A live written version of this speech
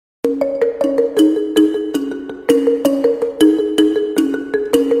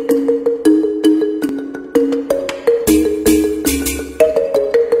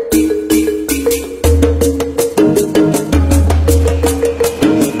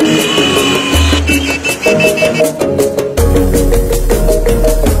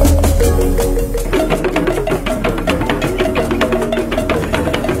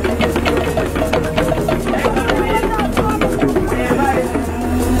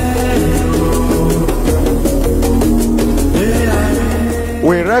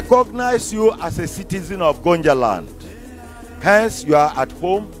recognize you as a citizen of Gonja land. Hence, you are at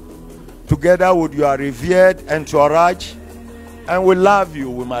home together with your revered entourage, and we love you,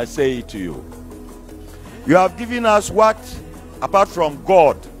 we must say it to you. You have given us what, apart from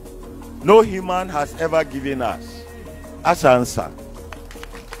God, no human has ever given us. Asante,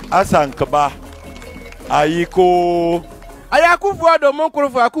 Asankaba, Ayiko. Akufo Addo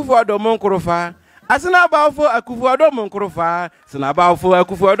Monkorofa, Akufo Addo Monkorofa. Asana bawfo Akufo Addo Monkorofa, sana bawfo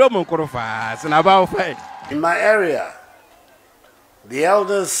Akufo Addo Monkorofa, sana bawfo. In my area, the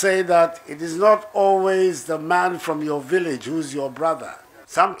elders say that it is not always the man from your village who's your brother.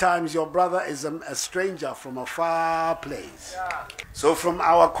 Sometimes your brother is a stranger from a far place. So from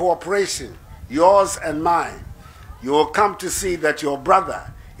our cooperation, yours and mine, you will come to see that your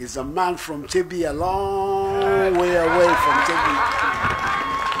brother is a man from Chibi, a long way away from Chibi.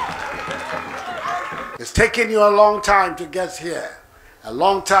 It's taken you a long time to get here, a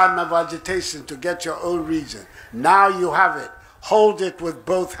long time of agitation to get your own region. Now you have it. Hold it with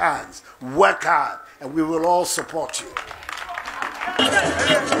both hands. Work hard, and we will all support you.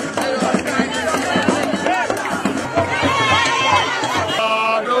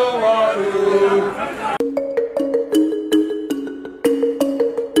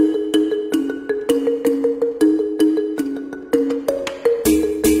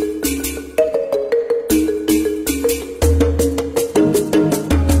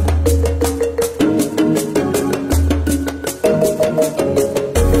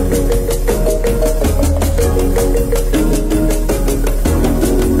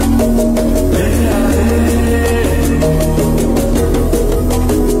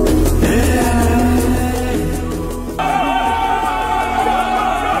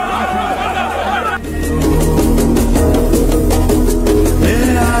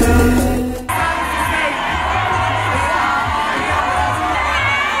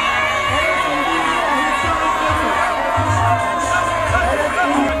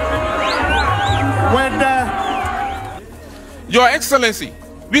 Your Excellency,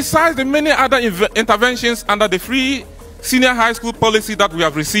 besides the many other interventions under the free senior high school policy that we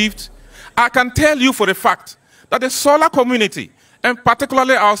have received, I can tell you for a fact that the Solar community, and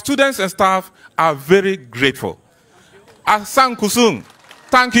particularly our students and staff, are very grateful. Asan Kusung,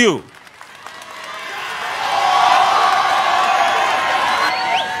 thank you.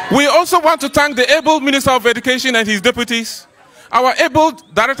 We also want to thank the able Minister of Education and his deputies, our able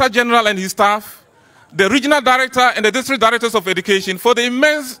Director General and his staff, the Regional Director and the District Directors of Education for the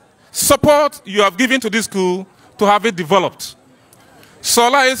immense support you have given to this school to have it developed.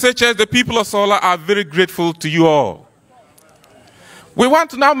 Solar SHS, the people of Solar, are very grateful to you all. We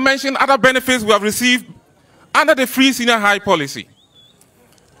want to now mention other benefits we have received under the free senior high policy.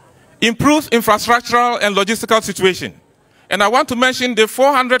 Improved infrastructural and logistical situation. And I want to mention the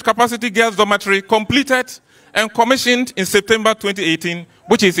 400 capacity girls dormitory completed and commissioned in September 2018,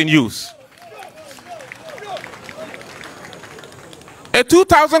 which is in use. A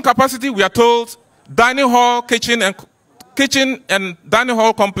 2,000 capacity, we are told, dining hall, kitchen and dining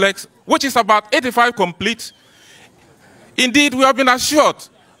hall complex, which is about 85 complete. Indeed, we have been assured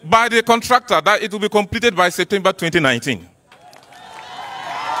by the contractor that it will be completed by September 2019.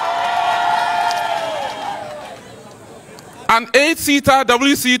 An 8-seater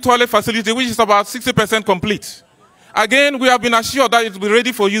WC toilet facility, which is about 60% complete. Again, we have been assured that it will be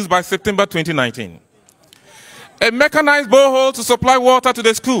ready for use by September 2019. A mechanized borehole to supply water to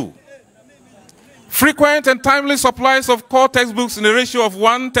the school. Frequent and timely supplies of core textbooks in a ratio of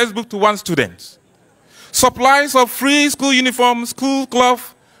 1 textbook to 1 student. Supplies of free school uniforms, school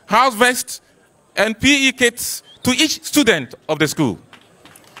cloth, house vests, and PE kits to each student of the school.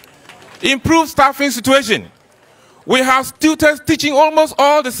 Improved staffing situation. We have tutors teaching almost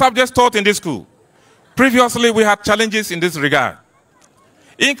all the subjects taught in this school. Previously, we had challenges in this regard.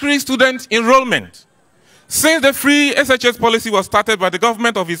 Increased student enrollment. Since the free SHS policy was started by the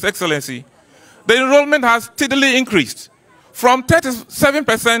government of His Excellency, the enrollment has steadily increased from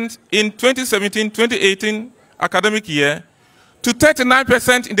 37% in 2017-2018 academic year to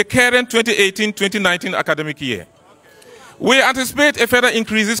 39% in the current 2018-2019 academic year. We anticipate a further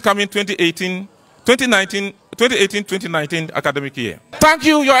increases coming 2018-2019 academic year. Thank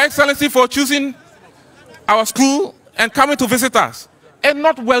you, Your Excellency, for choosing our school and coming to visit us. A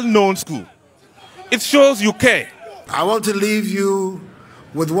not well-known school. It shows you care. I want to leave you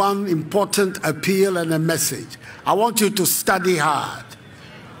with one important appeal and a message. I want you to study hard,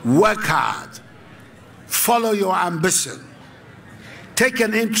 work hard, follow your ambition. Take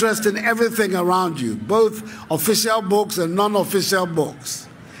an interest in everything around you, both official books and non-official books,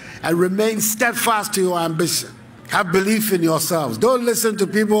 and remain steadfast to your ambition. Have belief in yourselves. Don't listen to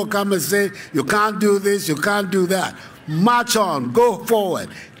people who come and say, you can't do this, you can't do that. March on, go forward.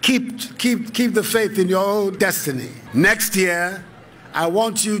 Keep the faith in your own destiny. Next year, I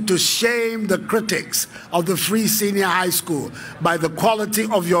want you to shame the critics of the Free Senior High School by the quality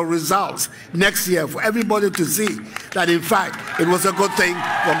of your results next year, for everybody to see that, in fact, it was a good thing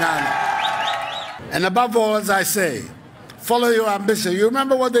for Ghana. And above all, as I say, follow your ambition. You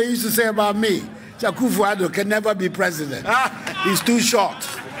remember what they used to say about me? Akufo Addo can never be president. He's too short.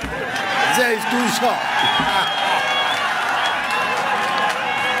 They say he's too short.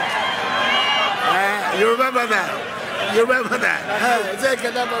 You remember that? You remember that? They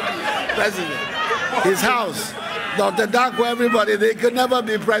can never be president. His house, Dr. Dankwa, everybody, they could never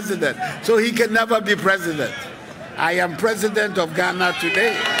be president. So he can never be president. I am president of Ghana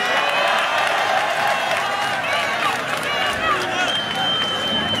today.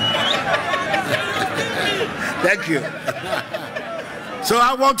 Thank you. So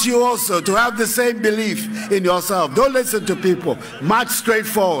I want you also to have the same belief in yourself. Don't listen to people. March straight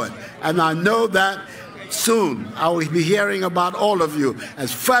forward. And I know that soon I will be hearing about all of you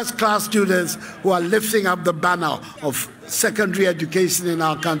as first-class students who are lifting up the banner of secondary education in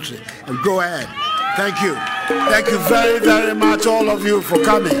our country. And go ahead. Thank you. Thank you very, very much, all of you, for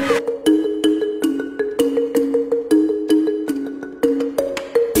coming.